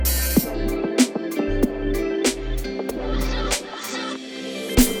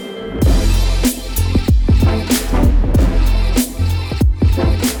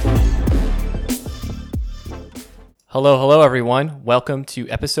Hello, everyone. Welcome to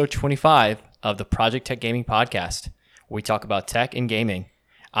episode 25 of the Project Tech Gaming Podcast, where we talk about tech and gaming.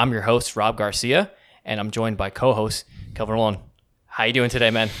 I'm your host, Rob Garcia, and I'm joined by co-host Kelvin Rolon. How you doing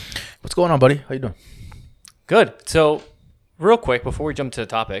today, man? What's going on, buddy? How you doing? Good. So, real quick, before we jump to the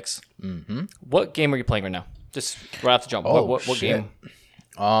topics, Mm-hmm. what game are you playing right now? Just right off the jump. What game?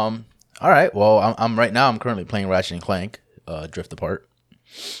 All right. Well, I'm right now. I'm currently playing Ratchet and Clank, Drift Apart,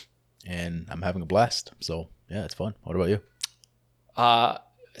 and I'm having a blast. So yeah, it's fun. What about you?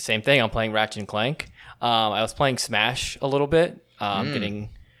 Same thing. I'm playing Ratchet and Clank. I was playing Smash a little bit. Getting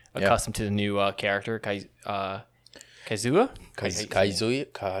accustomed to the new character, Kazuya.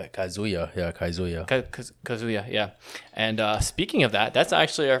 Kazuya, yeah. And speaking of that, that's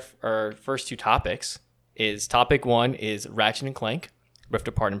actually our first two topics. Topic one is Ratchet and Clank, Rift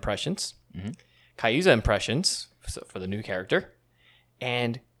Apart impressions, Kazuya impressions for the new character,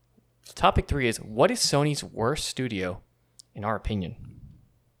 and topic three is what is Sony's worst studio, in our opinion.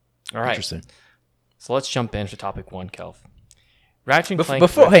 All right. Interesting. So let's jump into topic one, Kelv. Ratchet and Clank.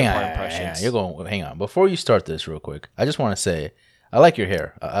 Hang on. You're going. Hang on. Before you start this, real quick, I just want to say I like your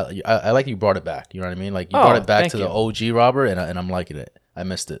hair. I like you brought it back. You know what I mean? Like you brought it back to the OG Robert, and I'm liking it. I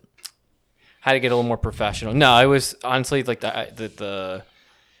missed it. Had to get a little more professional. No, it was honestly like the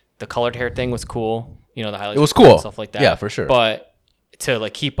colored hair thing was cool. You know, the highlights. It was cool. Stuff like that. Yeah, for sure. But to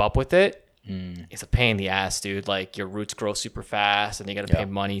like keep up with it, it's a pain in the ass, dude. Like your roots grow super fast, and you got to pay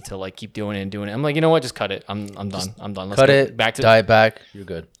money to like keep doing it. I'm like, you know what? Just cut it. I'm done. I'm done. Let's cut go it. Back to dye it back. You're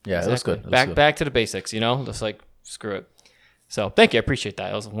good. Yeah, exactly. It looks good. Back to the basics. You know, just like screw it. So thank you. I appreciate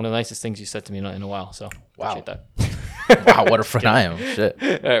that. It was one of the nicest things you said to me in a while. So appreciate that. Wow, what a friend I am. Shit.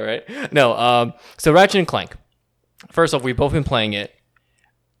 All right. No. So Ratchet and Clank. First off, we've both been playing it.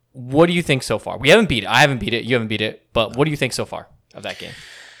 What do you think so far? We haven't beat it. I haven't beat it. You haven't beat it. But what do you think so far of that game?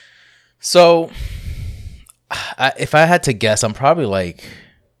 So, if I had to guess, I'm probably like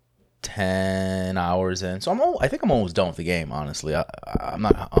 10 hours in. So I think I'm almost done with the game, honestly. I'm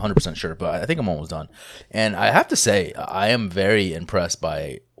not 100% sure, but I think I'm almost done. And I have to say, I am very impressed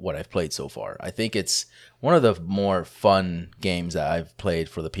by what I've played so far. I think it's one of the more fun games that I've played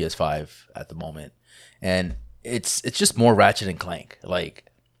for the PS5 at the moment. And it's just more Ratchet and Clank.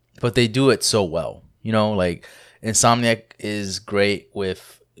 But they do it so well. You know, like Insomniac is great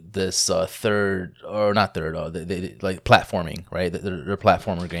with this they like platforming, right? Their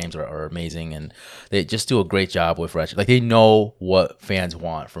platformer games are amazing, and they just do a great job with Ratchet. Like they know what fans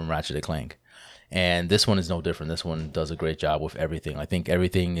want from Ratchet and Clank, and this one is no different. This one does a great job with everything. I think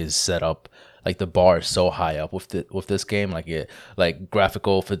everything is set up, like the bar is so high up with this game, like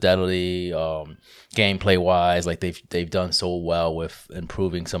graphical fidelity, gameplay wise, like they've done so well with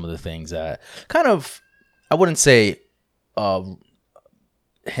improving some of the things that kind of, I wouldn't say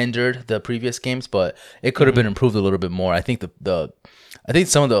hindered the previous games, but it could have been improved a little bit more. I think I think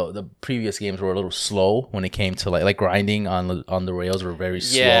some of the previous games were a little slow when it came to like grinding on the rails were very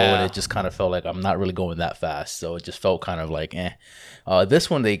slow, and it just kind of felt like I'm not really going that fast, so it just felt kind of like this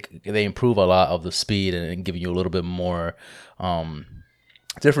one they improve a lot of the speed and give you a little bit more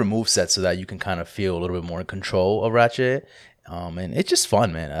different move sets so that you can kind of feel a little bit more in control of Ratchet, and it's just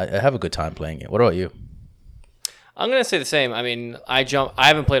fun, man. I have a good time playing it. What about you? I'm gonna say the same. I mean, I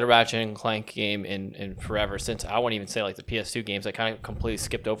haven't played a Ratchet and Clank game in forever, since I won't even say like the PS2 games. I kind of completely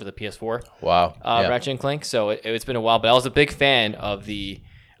skipped over the PS4. Wow. Ratchet and Clank. So it's been a while, but I was a big fan of the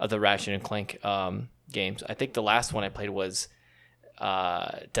Ratchet and Clank games. I think the last one I played was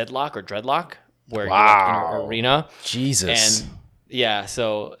Deadlock or Dreadlock, where you're like in an arena. Jesus. And yeah,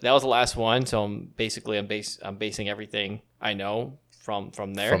 so that was the last one. So I'm basing everything I know from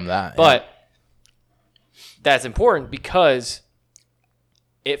there. From that, but. That's important because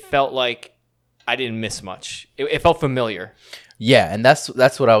it felt like I didn't miss much. It felt familiar. Yeah, and that's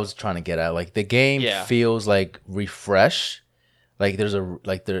what I was trying to get at. Like the game feels like refresh. Like there's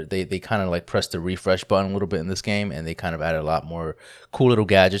they kind of like pressed the refresh button a little bit in this game, and they kind of added a lot more cool little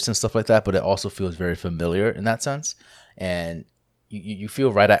gadgets and stuff like that. But it also feels very familiar in that sense, and you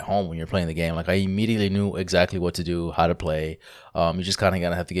feel right at home when you're playing the game. Like I immediately knew exactly what to do, how to play. You just kind of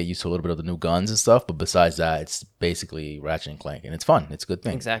gotta have to get used to a little bit of the new guns and stuff. But besides that, it's basically Ratchet and Clank, and it's fun. It's a good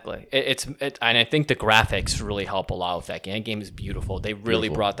thing. Exactly. And I think the graphics really help a lot with that game. That game is beautiful. They really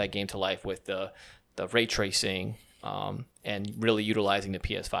brought that game to life with the ray tracing and really utilizing the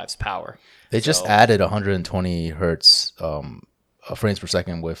PS5's power. They just added 120 hertz frames per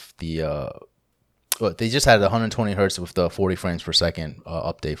second with the. They just had 120 hertz with the 40 frames per second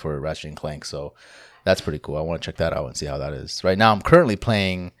update for Ratchet and Clank, so that's pretty cool. I want to check that out and see how that is. Right now, I'm currently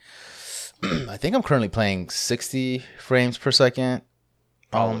playing. I think I'm currently playing 60 frames per second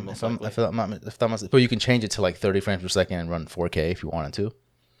Probably most likely. But you can change it to like 30 frames per second and run 4K if you wanted to.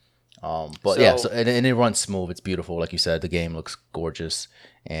 But yeah, so and it runs smooth. It's beautiful, like you said. The game looks gorgeous,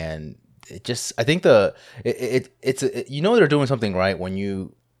 and it just I think they're doing something right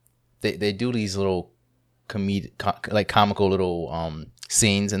when they do these little comical little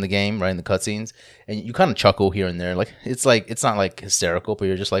scenes in the game, right, in the cutscenes, and you kind of chuckle here and there. Like it's not like hysterical, but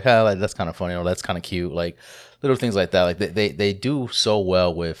you're just like, oh, that's kind of funny, or that's kind of cute, like little things like that. Like they do so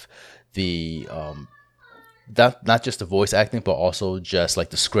well with the not just the voice acting, but also just like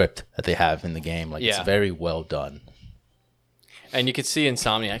the script that they have in the game. Like it's very well done. And you could see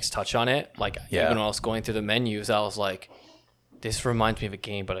Insomniac's touch on it. Like even when I was going through the menus, I was like, this reminds me of a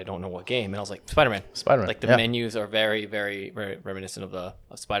game, but I don't know what game. And I was like, Spider-Man. Like the menus are very, very, very reminiscent of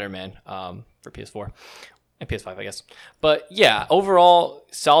Spider-Man for PS4 and PS5, I guess. But yeah, overall,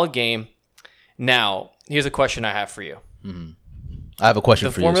 solid game. Now, here's a question I have for you. Mm-hmm. I have a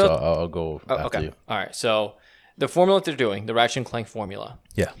question for you, so I'll go after you. All right. So the formula that they're doing, the Ratchet and Clank formula.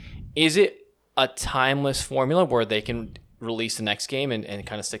 Yeah. Is it a timeless formula where they can release the next game and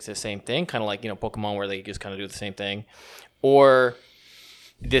kind of stick to the same thing? Kind of like, Pokemon, where they just kind of do the same thing. Or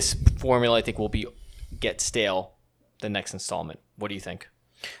this formula, I think, will get stale the next installment. What do you think?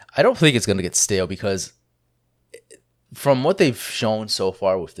 I don't think it's going to get stale because from what they've shown so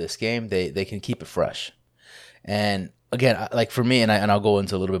far with this game, they can keep it fresh. And again, like for me, and I'll go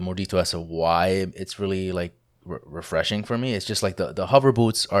into a little bit more detail as to why it's really like refreshing for me. It's just like the hover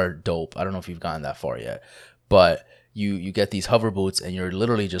boots are dope. I don't know if you've gotten that far yet, but you get these hover boots and you're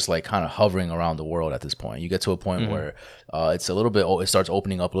literally just like kind of hovering around the world at this point. You get to a point where it's a little bit, it starts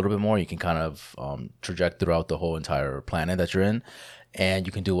opening up a little bit more. You can kind of traject throughout the whole entire planet that you're in, and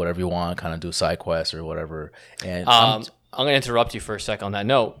you can do whatever you want, kind of do side quests or whatever. And I'm going to interrupt you for a sec on that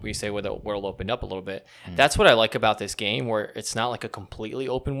note. We say where the world opened up a little bit. That's what I like about this game, where it's not like a completely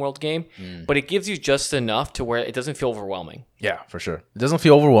open world game, but it gives you just enough to where it doesn't feel overwhelming. Yeah, for sure. It doesn't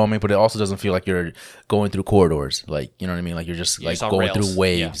feel overwhelming, but it also doesn't feel like you're going through corridors. Like, you know what I mean? Like you're just like going rails through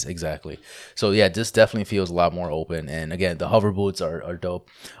waves. Yeah. Exactly. So yeah, this definitely feels a lot more open. And again, the hover boots are dope.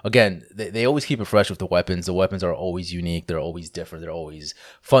 Again, they always keep it fresh with the weapons. The weapons are always unique. They're always different. They're always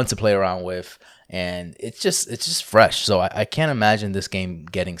fun to play around with. And it's just fresh. So I can't imagine this game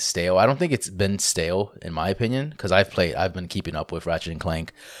getting stale. I don't think it's been stale in my opinion, because I've been keeping up with Ratchet and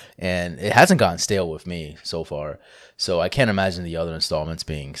Clank, and it hasn't gotten stale with me so far. So I can't imagine the other installments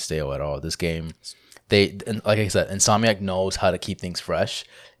being stale at all. This game, like I said, Insomniac knows how to keep things fresh,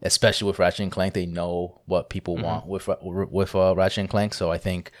 especially with Ratchet and Clank. They know what people want with Ratchet and Clank. So I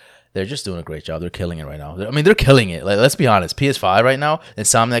think they're just doing a great job. They're killing it right now. I mean, they're killing it. Like, let's be honest. PS5 right now,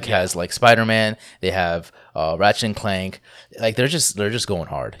 Insomniac has like Spider-Man. They have Ratchet and Clank. Like they're just going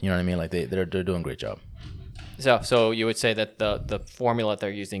hard. You know what I mean? Like they're doing a great job. So you would say that the formula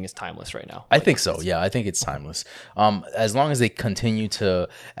they're using is timeless right now? I think so. Yeah, I think it's timeless. As long as they continue to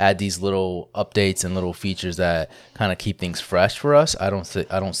add these little updates and little features that kind of keep things fresh for us, I don't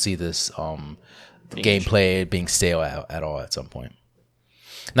see this gameplay being stale at all at some point.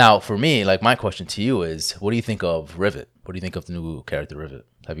 Now, for me, like my question to you is, what do you think of Rivet? What do you think of the new character Rivet?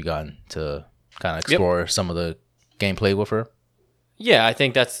 Have you gotten to kind of explore some of the gameplay with her? Yeah, I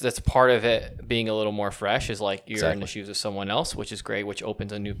think that's part of it being a little more fresh, is like you're in the shoes of someone else, which is great, which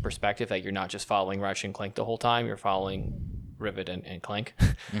opens a new perspective that you're not just following Ratchet and Clank the whole time, you're following Rivet and Clank,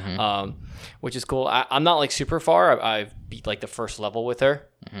 which is cool. I'm not like super far. I've beat like the first level with her.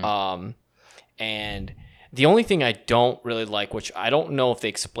 And the only thing I don't really like, which I don't know if they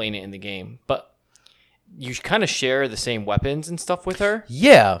explain it in the game, but you kind of share the same weapons and stuff with her.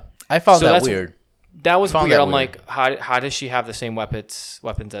 Yeah, I found that weird. That was weird. I'm like, how does she have the same weapons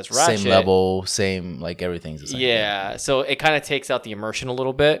as Ratchet? Same level, same, like everything's the same. Yeah, so it kind of takes out the immersion a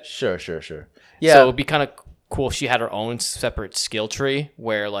little bit. Sure. Yeah. So it'd be kind of cool if she had her own separate skill tree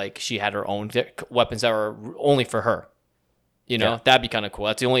where like she had her own weapons that were only for her. You know, that'd be kind of cool.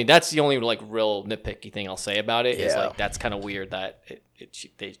 That's the only like real nitpicky thing I'll say about it. Is like that's kind of weird that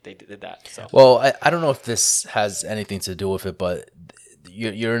they did that. So well, I don't know if this has anything to do with it, but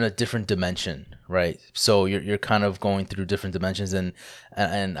you're in a different dimension, right? So you're kind of going through different dimensions, and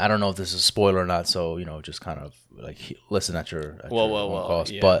I don't know if this is a spoiler or not. So just kind of like listen at your own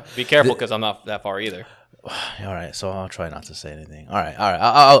cost. Yeah. But be careful because I'm not that far either. All right, so I'll try not to say anything. All right,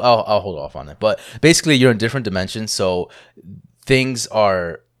 I'll hold off on it. But basically, you're in different dimensions, so things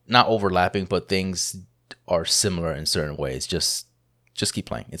are not overlapping, but things are similar in certain ways. Just just keep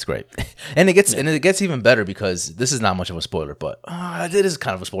playing. It's great, and it gets even better because this is not much of a spoiler, but it is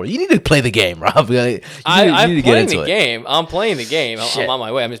kind of a spoiler. You need to play the game, Rob. I'm playing the game. I'm playing the game. I'm on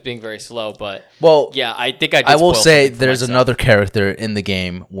my way. I'm just being very slow, but yeah, I think I will say there's another character in the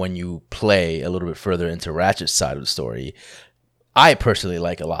game when you play a little bit further into Ratchet's side of the story. I personally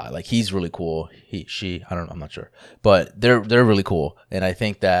like a lot. Like he's really cool. She, I don't know, I'm not sure, but they're really cool, and I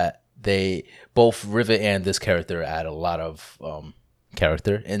think that they both Rivet and this character add a lot of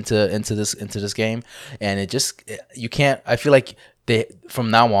character into this game, and you can't. I feel like they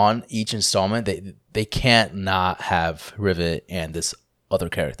from now on each installment they can't not have Rivet and this other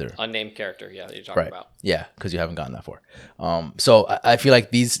character, unnamed character, that you're talking about. Yeah, because you haven't gotten that far. So I feel like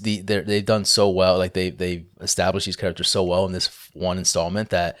they've done so well. Like they've established these characters so well in this one installment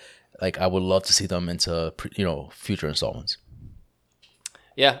that like I would love to see them into future installments.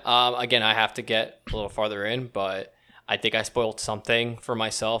 Yeah. Again, I have to get a little farther in, but I think I spoiled something for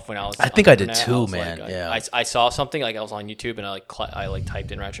myself when I was. I think I did too, man. I saw something like I was on YouTube and I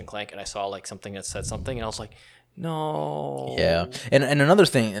typed in Ratchet and Clank and I saw like something that said something and I was like, no. Yeah, and another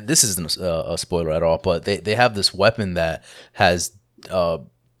thing, and this isn't a spoiler at all, but they have this weapon that has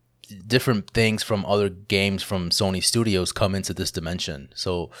different things from other games from Sony Studios come into this dimension.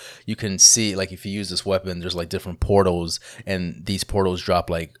 So you can see, like, if you use this weapon, there's like different portals, and these portals drop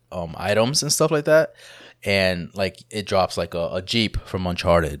like items and stuff like that. And like it drops like a Jeep from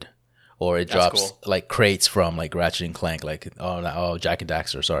Uncharted, or it drops like crates from like Ratchet and Clank, like Jack and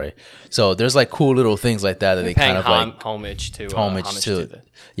Daxter. Sorry. So there's like cool little things like that they kind of like homage to to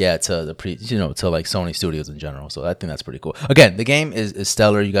like Sony Studios in general. So I think that's pretty cool. Again, the game is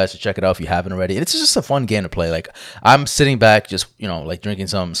stellar. You guys should check it out if you haven't already. And it's just a fun game to play. Like I'm sitting back, just like drinking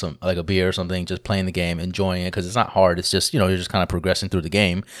some like a beer or something, just playing the game, enjoying it because it's not hard. It's just you're just kind of progressing through the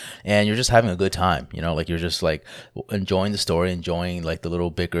game, and you're just having a good time. Like you're just like enjoying the story, enjoying like the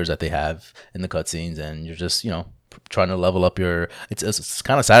little bickers that they have in the cutscenes, and you're just trying to level up your. It's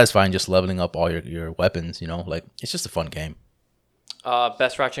kind of satisfying just leveling up all your weapons. Like it's just a fun game.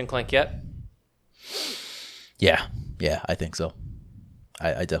 Best Ratchet and Clank yet? Yeah, I think so.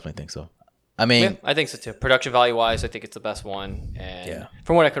 I definitely think so. I mean, I think so too. Production value wise, I think it's the best one. And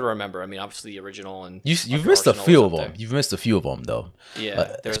from what I could remember, I mean, obviously the original and you've missed a few of them. You've missed a few of them though.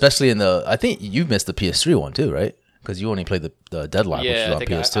 Yeah, especially in the. I think you missed the PS3 one too, right? Because you only played the Deadline, which is on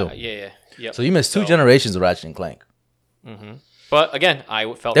PS2. Yeah. So you missed two generations of Ratchet and Clank. Mm-hmm. But again,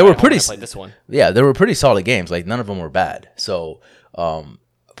 I felt they were pretty. Played this one. Yeah, they were pretty solid games. Like none of them were bad. So,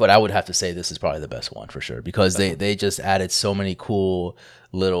 but I would have to say this is probably the best one for sure because they just added so many cool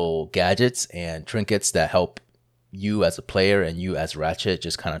little gadgets and trinkets that help you as a player and you as Ratchet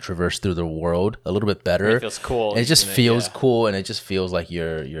just kind of traverse through the world a little bit better. It feels cool. And it just feels cool, and it just feels like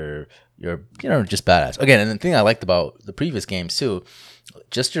you're just badass. Again, and the thing I liked about the previous games too,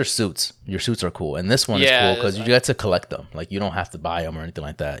 just your suits. Your suits are cool, and this one is cool because you get to collect them. Like you don't have to buy them or anything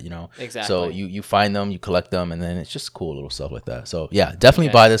like that. Exactly. So you find them, you collect them, and then it's just cool little stuff like that. So yeah,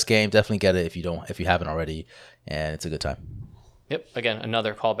 definitely buy this game. Definitely get it if you haven't already, and it's a good time. Yep. Again,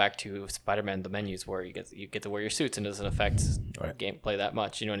 another callback to Spider-Man: The Menus, where you get to wear your suits and it doesn't affect gameplay that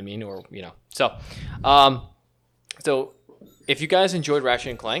much. You know what I mean? Or so if you guys enjoyed Ratchet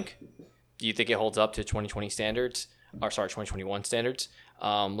and Clank, do you think it holds up to 2021 standards?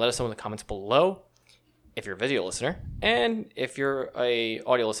 Let us know in the comments below. If you're a video listener, and if you're a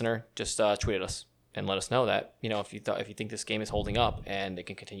audio listener, just tweet at us and let us know that if you think this game is holding up and they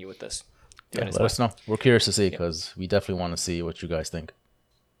can continue with this. Let us know. We're curious to see because we definitely want to see what you guys think.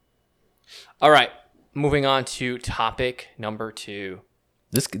 All right, moving on to topic number 2.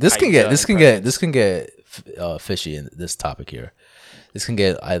 This can get fishy in this topic here. This can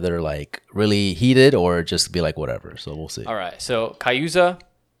get either like really heated or just be like whatever. So we'll see. All right. So Kaiusa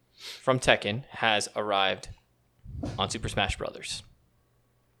from Tekken has arrived on Super Smash Brothers.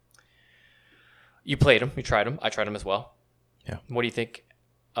 You played him. You tried him. I tried him as well. Yeah. What do you think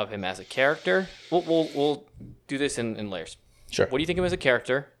of him as a character? We'll do this in layers. Sure. What do you think of him as a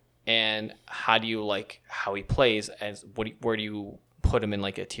character, and how do you like how he plays? As where do you put him in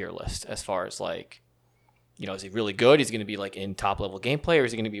like a tier list as far as like, is he really good? Is he going to be like in top level gameplay, or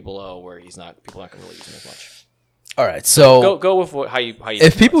is he going to be below where he's not? People aren't going to really use him as much. All right, so go with how you.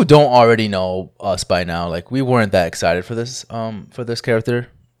 If people don't already know us by now, like we weren't that excited for this character.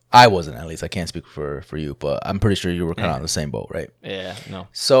 I wasn't, at least. I can't speak for you, but I'm pretty sure you were kind of on the same boat, right? Yeah, no.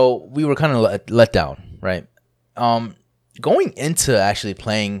 So we were kind of let down, right? Going into actually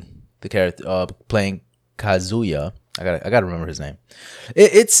playing the character, playing Kazuya. I gotta remember his name.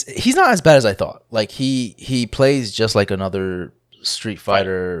 He's not as bad as I thought. Like he plays just like another Street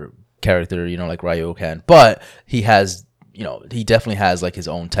Fighter character, like Ryu can, but he has he definitely has like his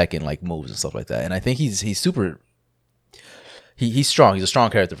own Tekken like moves and stuff like that. And I think he's super. He's strong. He's a strong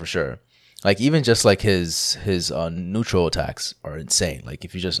character for sure. Like even just like his neutral attacks are insane. Like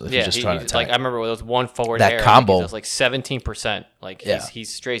if you're just trying to attack. Like I remember there was one forward that air, combo it was like 17%. Like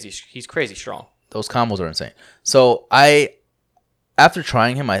he's crazy. He's crazy strong. Those combos are insane. So after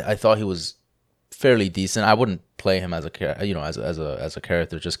trying him, I thought he was fairly decent. I wouldn't play him as a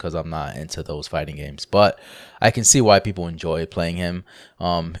character just because I'm not into those fighting games. But I can see why people enjoy playing him.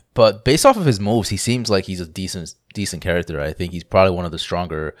 But based off of his moves, he seems like he's a decent character. I think he's probably one of the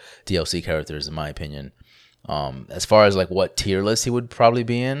stronger DLC characters in my opinion. As far as like what tier list he would probably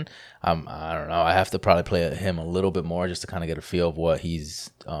be in, I don't know. I have to probably play him a little bit more just to kind of get a feel of what he's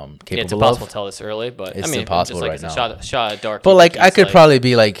capable of. It's impossible to tell this early, but it's impossible right now. Shot of dark. But like I could probably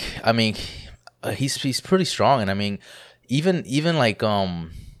be like, I mean, he's pretty strong, and I mean, even like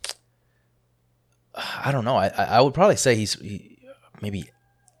I don't know. I would probably say he's maybe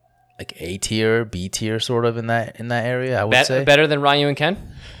like A tier, B tier, sort of in that area. I would say better than Ryu and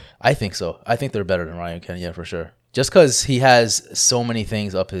Ken. I think so. I think they're better than Ryu and Ken, yeah, for sure. Just because he has so many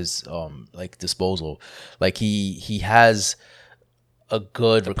things up his like disposal, like he has a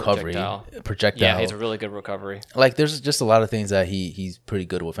good recovery projectile. Yeah, he has a really good recovery. Like there's just a lot of things that he's pretty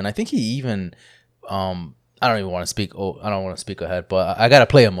good with, and I think he even I don't even want to speak. I don't want to speak ahead, but I gotta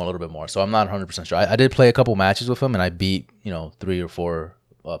play him a little bit more. So I'm not 100% sure. I did play a couple matches with him, and I beat 3 or 4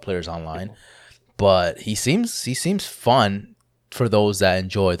 players online. But he seems fun for those that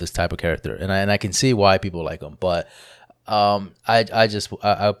enjoy this type of character, and I can see why people like him. But I'll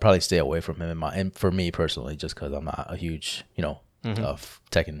probably stay away from him and for me personally, just because I'm not a huge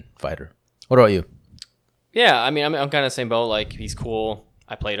Tekken fighter. What about you? Yeah, I mean, I'm kind of the same boat. Like he's cool.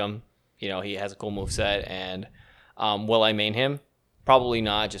 I played him. He has a cool moveset, and will I main him? Probably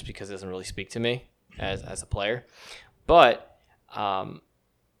not, just because it doesn't really speak to me as a player. But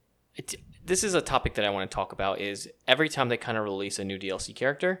this is a topic that I want to talk about. Is every time they kind of release a new DLC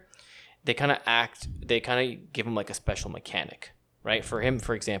character, they kind of give him like a special mechanic, right? For him,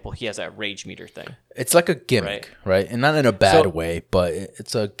 for example, he has that rage meter thing. It's like a gimmick, right? And not in a bad way, but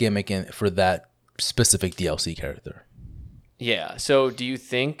it's a gimmick for that specific DLC character. Yeah. So do you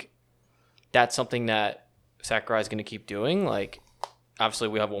think that's something that Sakurai is going to keep doing? Like, obviously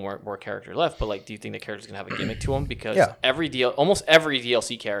we have one more character left, but like, do you think the character's going to have a gimmick to him? Because almost every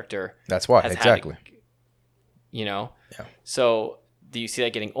DLC character. That's why, exactly. Yeah. So do you see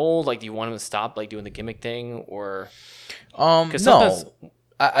that getting old? Like, do you want him to stop like doing the gimmick thing, or? No.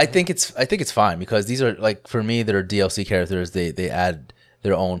 I think it's fine, because these are, like, for me, they're DLC characters. They add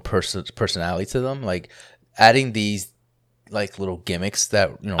their own personality to them. Like adding these like little gimmicks that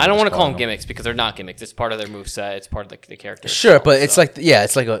I don't want to call them gimmicks, because they're not gimmicks. It's part of their moveset. It's part of the character. Sure, but it's like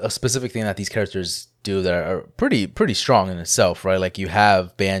it's like a specific thing that these characters do that are pretty strong in itself, right? Like you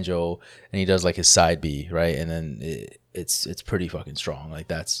have Banjo, and he does like his side B, right? And then it's pretty fucking strong. Like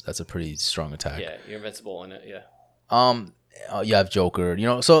that's a pretty strong attack. Yeah, you're invincible in it. Yeah. You have Joker.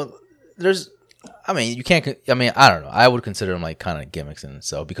 So there's. I mean, you can't. I mean, I don't know. I would consider them like kind of gimmicks in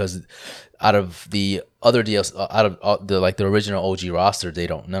itself, because out of the other DLC, out of the original OG roster,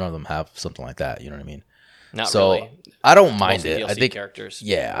 none of them have something like that. You know what I mean? Not really. I don't mind it. DLC I think characters.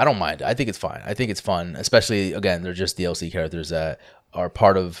 Yeah, I don't mind it. I think it's fine. I think it's fun, especially again, they're just DLC characters that are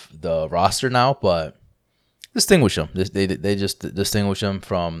part of the roster now, but distinguish them. They just distinguish them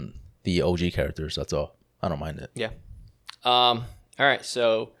from the OG characters. That's all. I don't mind it. Yeah. All right.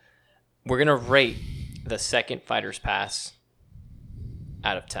 So we're gonna rate the second Fighters Pass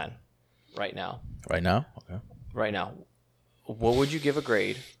out of 10 right now. Right now? Okay. Right now. What would you give a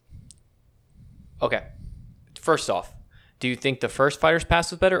grade? Okay. First off, do you think the first Fighters Pass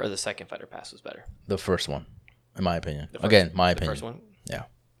was better or the second Fighter Pass was better? The first one, in my opinion. My opinion. First one? Yeah.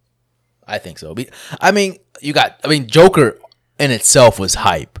 I think so. I mean, Joker in itself was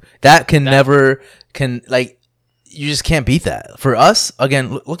hype. You just can't beat that. For us,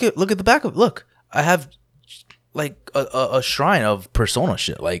 again, look at the back of. Look, I have like a shrine of Persona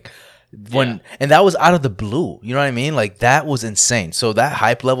shit. Like and that was out of the blue. You know what I mean? Like that was insane. So that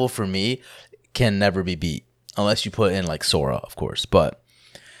hype level for me can never be beat, unless you put in like Sora, of course. But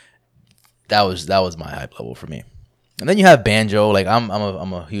that was my hype level for me. And then you have Banjo. Like I'm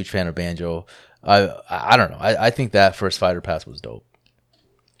a huge fan of Banjo. I don't know. I think that first Fighter Pass was dope.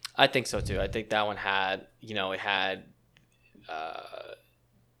 I think so too. I think that one had, it had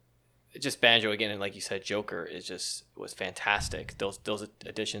just Banjo again, and like you said, Joker was fantastic. Those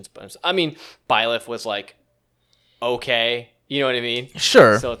additions, but I mean, Byleth was like okay. You know what I mean?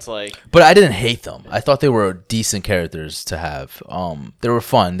 Sure. So it's like, But I didn't hate them. I thought they were decent characters to have. They were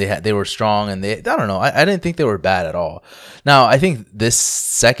fun. They were strong, and I don't know. I didn't think they were bad at all. Now I think this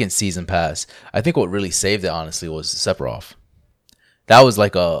second season pass, I think what really saved it honestly was Sephiroth. That was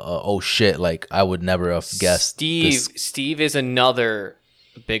like oh shit, like I would never have guessed. Steve is another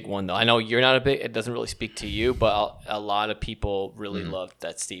big one though. I know you're not a big. It doesn't really speak to you, but a lot of people really loved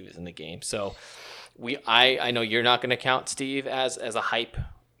that Steve is in the game. So. I know you're not going to count Steve as a hype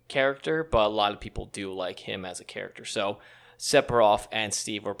character, but a lot of people do like him as a character. So Sephiroth and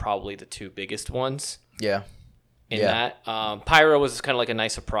Steve were probably the two biggest ones. Yeah. In that, Pyra was kind of like a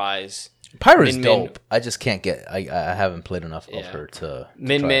nice surprise. Pyra's dope. I just can't get. I haven't played enough of her to.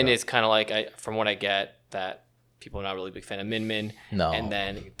 Min Min is kind of like from what I get that people are not really a big fan of Min Min. No. And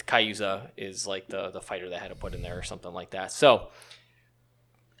then Kaiusa is like the fighter that had to put in there or something like that. So.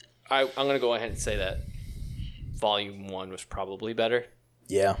 I'm going to go ahead and say that Volume 1 was probably better.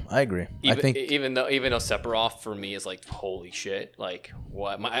 Yeah, I agree. Even though Sephiroth for me is like holy shit, like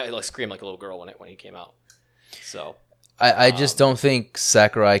what I like screamed like a little girl when he came out. So I just don't think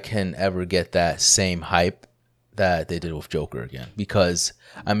Sakurai can ever get that same hype that they did with Joker again, because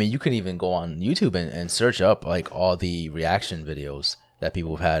I mean you can even go on YouTube and search up like all the reaction videos that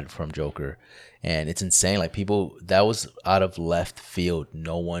people have had from Joker, and it's insane. Like people, that was out of left field.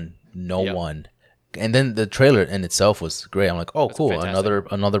 No one. And then the trailer in itself was great. I'm like, oh, that's cool,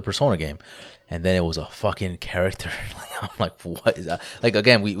 fantastic. another Persona game. And then it was a fucking character. I'm like, what is that? Like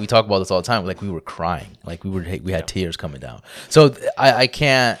again, we talk about this all the time. Like we were crying. Like we had tears coming down. So I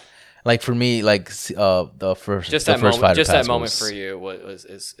can't. Like for me, like the first that moment for you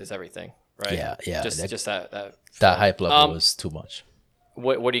is everything, right? Yeah. Just that hype level was too much.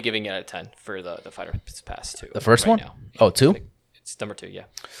 What are you giving it out of 10 for the Fighter Pass 2? The first one? Now? Oh, 2? It's number 2, yeah.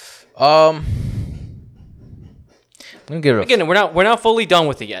 I'm gonna give it again. We're not fully done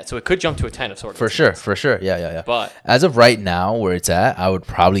with it yet, so it could jump to a 10 of sort of. For sure. Yeah. But as of right now, where it's at, I would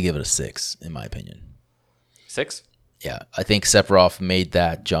probably give it a 6, in my opinion. 6? Yeah, I think Sephiroth made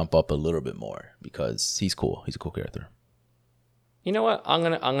that jump up a little bit more because he's cool. He's a cool character. You know what? I'm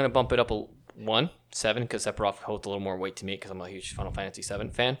gonna bump it up 7 because Sephiroth holds a little more weight to me because I'm a huge Final Fantasy 7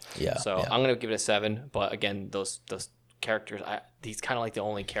 fan. Yeah. So I'm gonna give it a 7. But again, those characters, he's kind of like the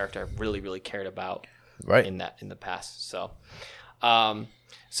only character I really, really cared about, right? In the past. So,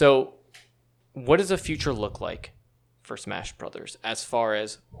 so what does the future look like for Smash Brothers as far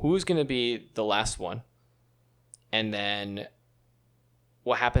as who's going to be the last one, and then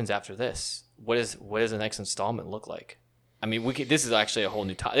what happens after this? What does the next installment look like? I mean, this is actually a whole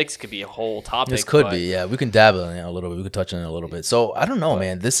new topic. This could be a whole topic. This could be, yeah. We can dabble in it a little bit. We could touch on it a little bit. So I don't know,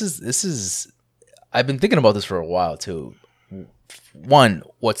 man. This is. I've been thinking about this for a while too. One,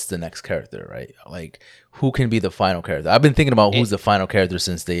 what's the next character, right? Like, who can be the final character? I've been thinking about who's the final character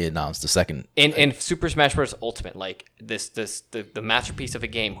since they announced the second. In Super Smash Bros. Ultimate, like the masterpiece of a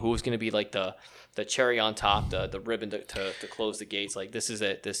game. Who's going to be like the cherry on top, the ribbon to close the gates? Like, this is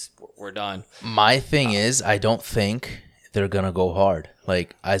it. We're done. My thing is, I don't think they're gonna go hard.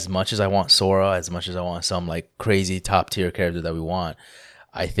 Like, as much as I want Sora, as much as I want some like crazy top tier character that we want,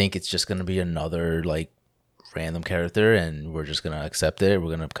 I think it's just gonna be another like random character, and we're just gonna accept it. We're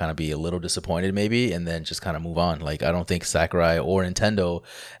gonna kind of be a little disappointed maybe, and then just kind of move on. Like, I don't think Sakurai or Nintendo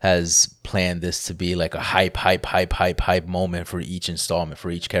has planned this to be like a hype moment for each installment,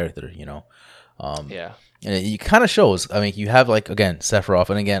 for each character, you know. Yeah. And it kind of shows. I mean, you have like, again, Sephiroth,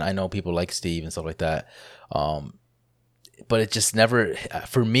 and again, I know people like Steve and stuff like that. But it just never,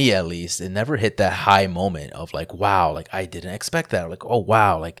 for me at least, it never hit that high moment of like, wow, like I didn't expect that. Like, oh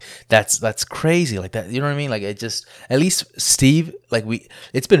wow, like that's crazy, like that. You know what I mean? Like, it just, at least Steve, like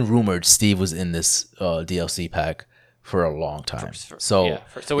it's been rumored Steve was in this DLC pack for a long time. So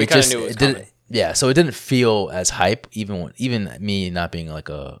we kind of knew it was coming. Yeah, so it didn't feel as hype, even me not being like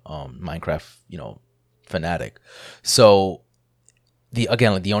a Minecraft, fanatic. So the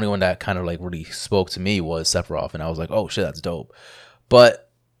only one that kind of like really spoke to me was Sephiroth, and I was like, oh shit, that's dope. But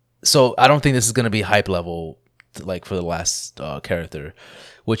so I don't think this is gonna be hype level like for the last character,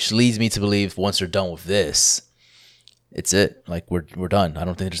 which leads me to believe once they're done with this, it's it. Like we're done. I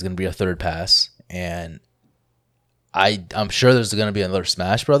don't think there's gonna be a third pass, and I'm sure there's gonna be another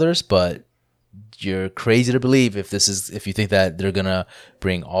Smash Brothers, but you're crazy to believe if you think that they're gonna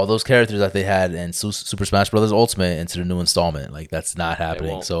bring all those characters that they had in Super Smash Bros. Ultimate into the new installment. Like, that's not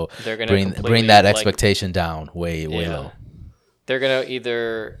happening. So they're gonna bring that expectation down way low. They're gonna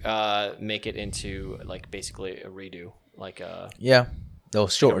either make it into like basically a redo, like they'll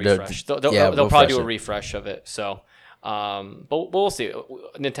refresh. They'll probably do a refresh of it. So, but we'll see.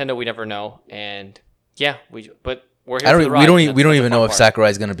 Nintendo, we never know, and but we're here for the ride. We don't That's even the know fun if part. Sakurai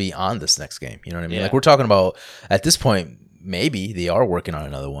is going to be on this next game. You know what I mean? Yeah. Like we're talking about at this point, maybe they are working on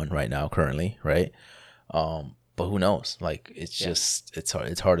another one right now, currently, right? But who knows? Like it's just it's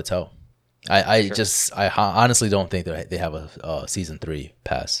hard to tell. I honestly don't think that they have a season 3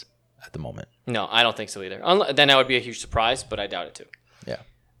 pass at the moment. No, I don't think so either. Then that would be a huge surprise, but I doubt it too.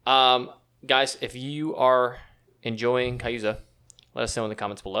 Yeah. Guys, if you are enjoying Kayuza, let us know in the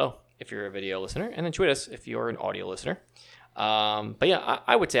comments below if you're a video listener, and then tweet us if you're an audio listener. But yeah,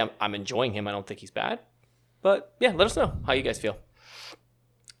 I would say I'm enjoying him. I don't think he's bad. But yeah, let us know how you guys feel.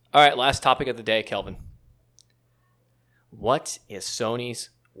 All right, last topic of the day, Kelvin. What is Sony's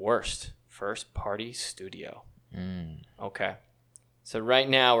worst first-party studio? Okay. So right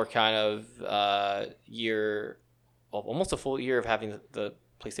now we're kind of almost a full year of having the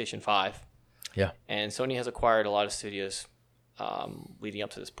PlayStation 5. Yeah. And Sony has acquired a lot of studios leading up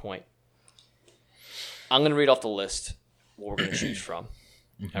to this point. I'm going to read off the list what we're going to choose from.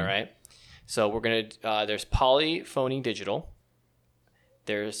 Mm-hmm. All right. So we're going to, there's Polyphony Digital.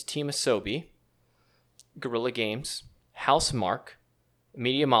 There's Team Asobi, Guerrilla Games, Housemarque,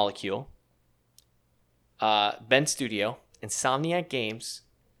 Media Molecule, Ben Studio, Insomniac Games,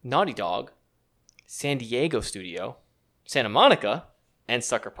 Naughty Dog, San Diego Studio, Santa Monica, and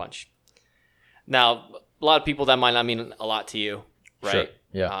Sucker Punch. Now, a lot of people that might not mean a lot to you, right? Sure.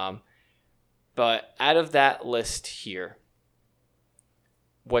 Yeah. But out of that list here,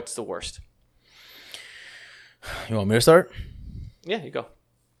 what's the worst? You want me to start? Yeah, you go.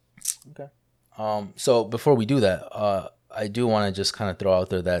 Okay. So before we do that, I do want to just kind of throw out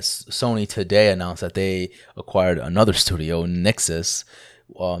there that Sony today announced that they acquired another studio, Nixxes.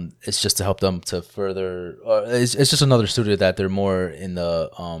 It's just to help them to further. It's just another studio that they're more in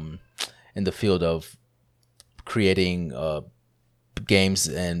the field of creating games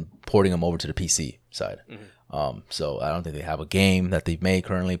and porting them over to the PC side. Mm-hmm. So I don't think they have a game that they've made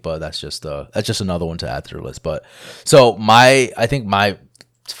currently, but that's just another one to add to their list. But so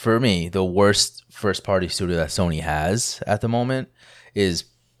for me, the worst first party studio that Sony has at the moment is,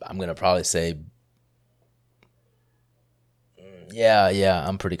 I'm gonna probably say,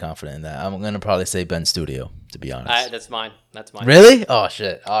 I'm pretty confident in that. I'm gonna probably say Ben Studio, to be honest. That's mine. Really? Oh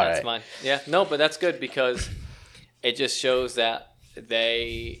shit! All right. That's mine. Yeah, no, but that's good because it just shows that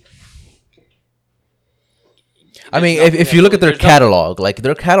they. I mean, if you look at their catalog, like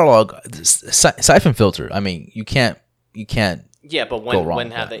their catalog, Siphon Filter. I mean, you can't. Yeah, but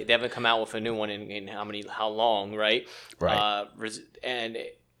when have they haven't come out with a new one in how long, right? Right. And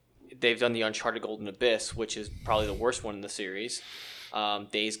they've done the Uncharted Golden Abyss, which is probably the worst one in the series.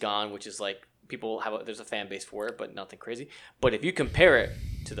 Days Gone, which is like there's a fan base for it, but nothing crazy. But if you compare it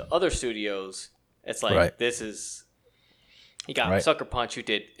to the other studios, it's like This is. You got Sucker Punch, who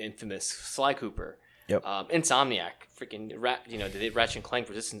did Infamous, Sly Cooper. Yep. Insomniac, freaking they did Ratchet and Clank,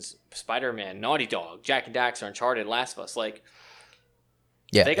 Resistance, Spider-Man, Naughty Dog, Jack and Daxter, Uncharted, Last of Us. Like,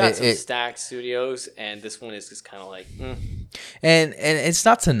 they got some stacked studios, and this one is just kind of like. And it's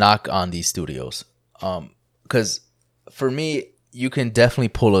not to knock on these studios, because for me, you can definitely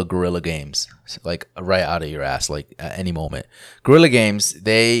pull a Guerrilla Games like right out of your ass, like at any moment. Guerrilla Games,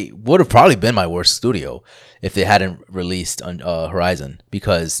 they would have probably been my worst studio if they hadn't released Horizon,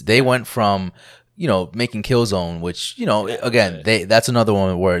 because they went from making Killzone, which, again, that's another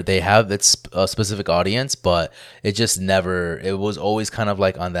one where they have its specific audience, but it was always kind of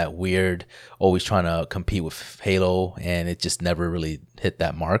like on that weird, always trying to compete with Halo, and it just never really hit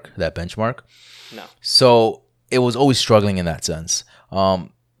that benchmark. No. So it was always struggling in that sense.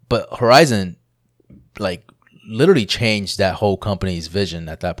 But Horizon, like, literally changed that whole company's vision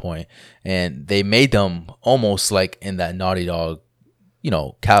at that point, and they made them almost like in that Naughty Dog,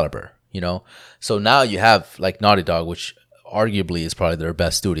 caliber. So now you have like Naughty Dog, which arguably is probably their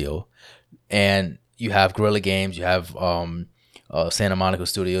best studio, and you have Guerrilla Games, you have Santa Monica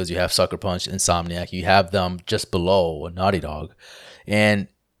Studios, you have Sucker Punch, Insomniac, you have them just below Naughty Dog, and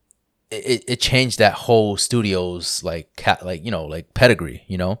it changed that whole studio's like pedigree,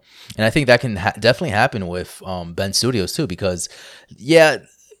 and I think that can definitely happen with Ben Studios too, because their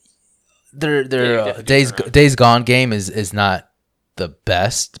Days Gone game is not the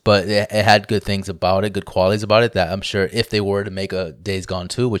best, but it had good things about it, good qualities about it, that I'm sure if they were to make a Days Gone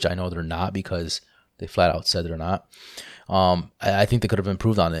 2, which I know they're not because they flat out said they're not, I think they could have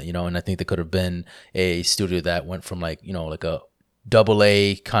improved on it, and I think they could have been a studio that went from like a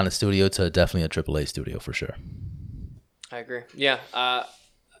AA kind of studio to definitely a AAA studio for sure. I agree. Yeah.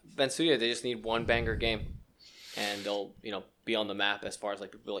 Ben Studio, they just need one banger game, and they'll be on the map as far as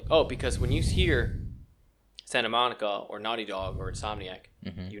like people are like, because when you hear Santa Monica or Naughty Dog or Insomniac,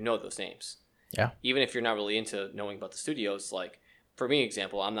 you know those names. Yeah. Even if you're not really into knowing about the studios, like for me,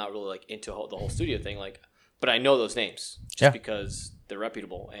 example, I'm not really like into the whole studio thing. Like, but I know those names just Yeah. because they're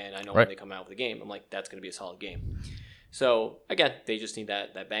reputable, and I know Right. when they come out with a game, I'm like, that's going to be a solid game. So again, they just need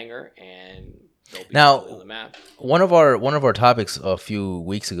that banger, and they'll be Now, totally on the map. one of our topics a few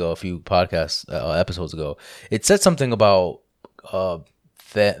weeks ago, a few podcast episodes ago, it said something about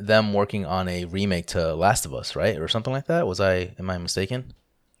them working on a remake to Last of Us, right, or something like that. Am I mistaken?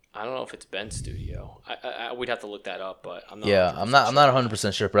 I don't know if it's Ben's studio. We'd have to look that up, but I'm not. Yeah, 100% I'm not sure on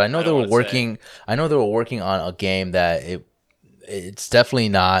 100% sure, but I know I they don't were wanna say. working. I know they were working on a game that it's definitely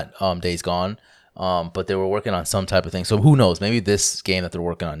not Days Gone. But they were working on some type of thing. So who knows? Maybe this game that they're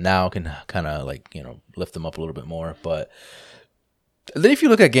working on now can kind of like, lift them up a little bit more. But then if you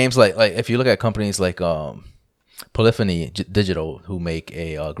look at games like if you look at companies like Polyphony Digital, who make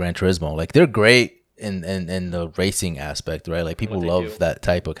a Gran Turismo, like they're great in the racing aspect, right? Like people they love do. that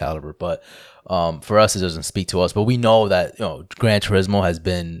type of caliber. But for us, it doesn't speak to us. But we know that Gran Turismo has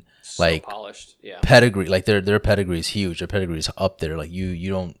been So like polished, yeah. pedigree, like their pedigree is huge. Their pedigree is up there. Like you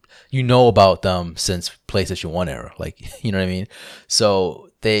know about them since PlayStation 1 era. Like, you know what I mean? So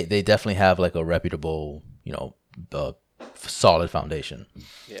they definitely have like a reputable, solid foundation.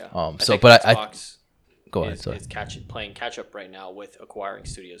 Yeah. So think but Xbox go ahead. is Sorry. playing catch up right now with acquiring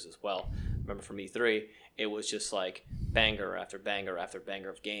studios as well. Remember from E3, it was just like banger after banger after banger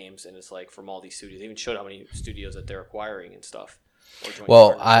of games, and it's like from all these studios. They even showed how many studios that they're acquiring and stuff. or joint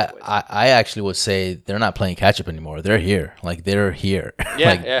Well, partnership with. I actually would say they're not playing catch up anymore. They're here. Like they're here. Yeah,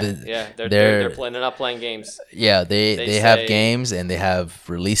 like yeah. They're not playing games. Yeah, They they have say- games and they have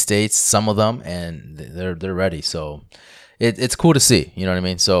release dates, some of them, and they're ready. So it's cool to see. You know what I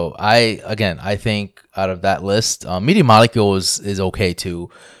mean? So I think out of that list, Media Molecule is okay too.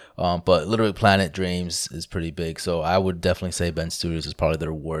 But Little Big Planet Dreams is pretty big, so I would definitely say Ben Studios is probably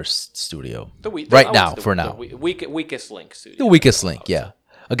their worst studio right now. For now, weakest link studio. the weakest link. Yeah.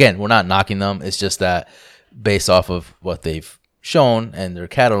 Again, we're not knocking them. It's just that based off of what they've shown and their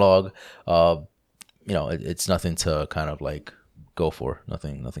catalog, it's nothing to kind of like go for.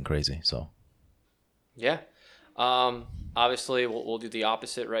 Nothing crazy. So Yeah. Obviously, we'll do the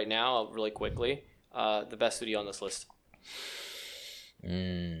opposite right now, really quickly. The best studio on this list.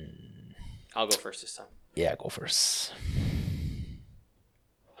 I'll go first this time. yeah, go first.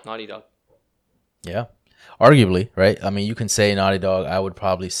 Naughty Dog. Yeah, arguably, right? I mean, you can say Naughty Dog. I would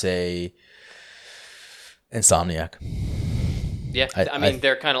probably say Insomniac. Yeah, I mean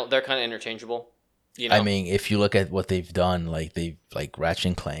they're kind of interchangeable. You know? I mean, if you look at what they've done, like Ratchet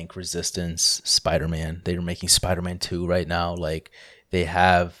and Clank, Resistance, Spider-Man. They're making Spider-Man 2 right now. Like they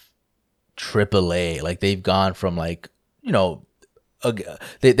have AAA. Like they've gone from like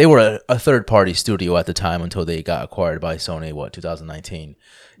they were a third party studio at the time until they got acquired by Sony. 2019,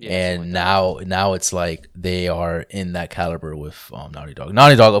 and now it's like they are in that caliber with Naughty Dog.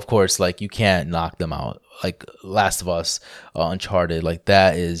 Naughty Dog, of course, like you can't knock them out. Like Last of Us, Uncharted, like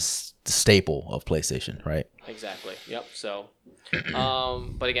that is the staple of PlayStation, right? Exactly. Yep. So,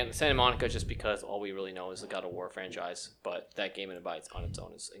 but again, Santa Monica, just because all we really know is the God of War franchise, but that game on its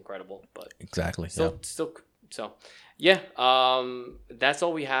own is incredible. But Exactly. still, so yeah. That's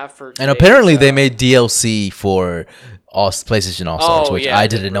all we have for. And apparently they made DLC for PlayStation All Stars, which I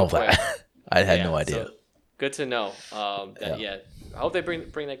didn't know that. I had no idea. So good to know. I hope they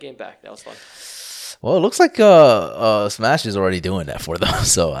bring that game back. That was fun. Well, it looks like Smash is already doing that for them,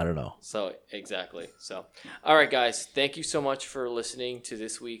 so I don't know. So exactly. So, all right, guys, thank you so much for listening to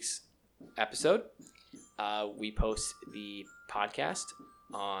this week's episode. We post the podcast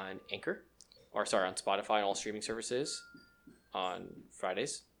on on Spotify and all streaming services on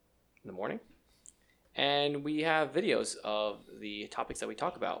Fridays in the morning, and we have videos of the topics that we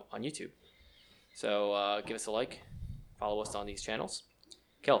talk about on YouTube. So give us a like, follow us on these channels.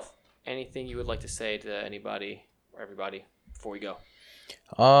 Kelf, anything you would like to say to anybody or everybody before we go?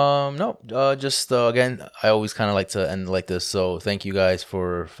 No, just again, I always kind of like to end like this. So thank you guys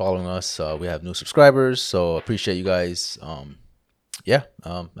for following us. We have new subscribers, so appreciate you guys.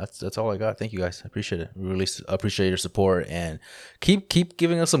 That's all I got. Thank you guys. I appreciate it. We really appreciate your support and keep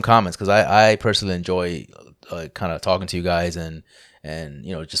giving us some comments because I personally enjoy kind of talking to you guys and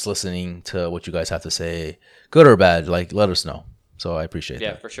just listening to what you guys have to say, good or bad. Like let us know. So I appreciate that.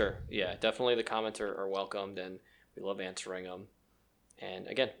 Yeah, for sure. Yeah, definitely the comments are welcomed and we love answering them. And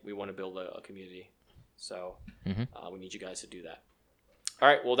again, we want to build a community. So we need you guys to do that. All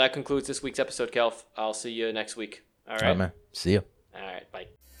right. Well, that concludes this week's episode, Kelf. I'll see you next week. All right, man. See you. All right. Bye.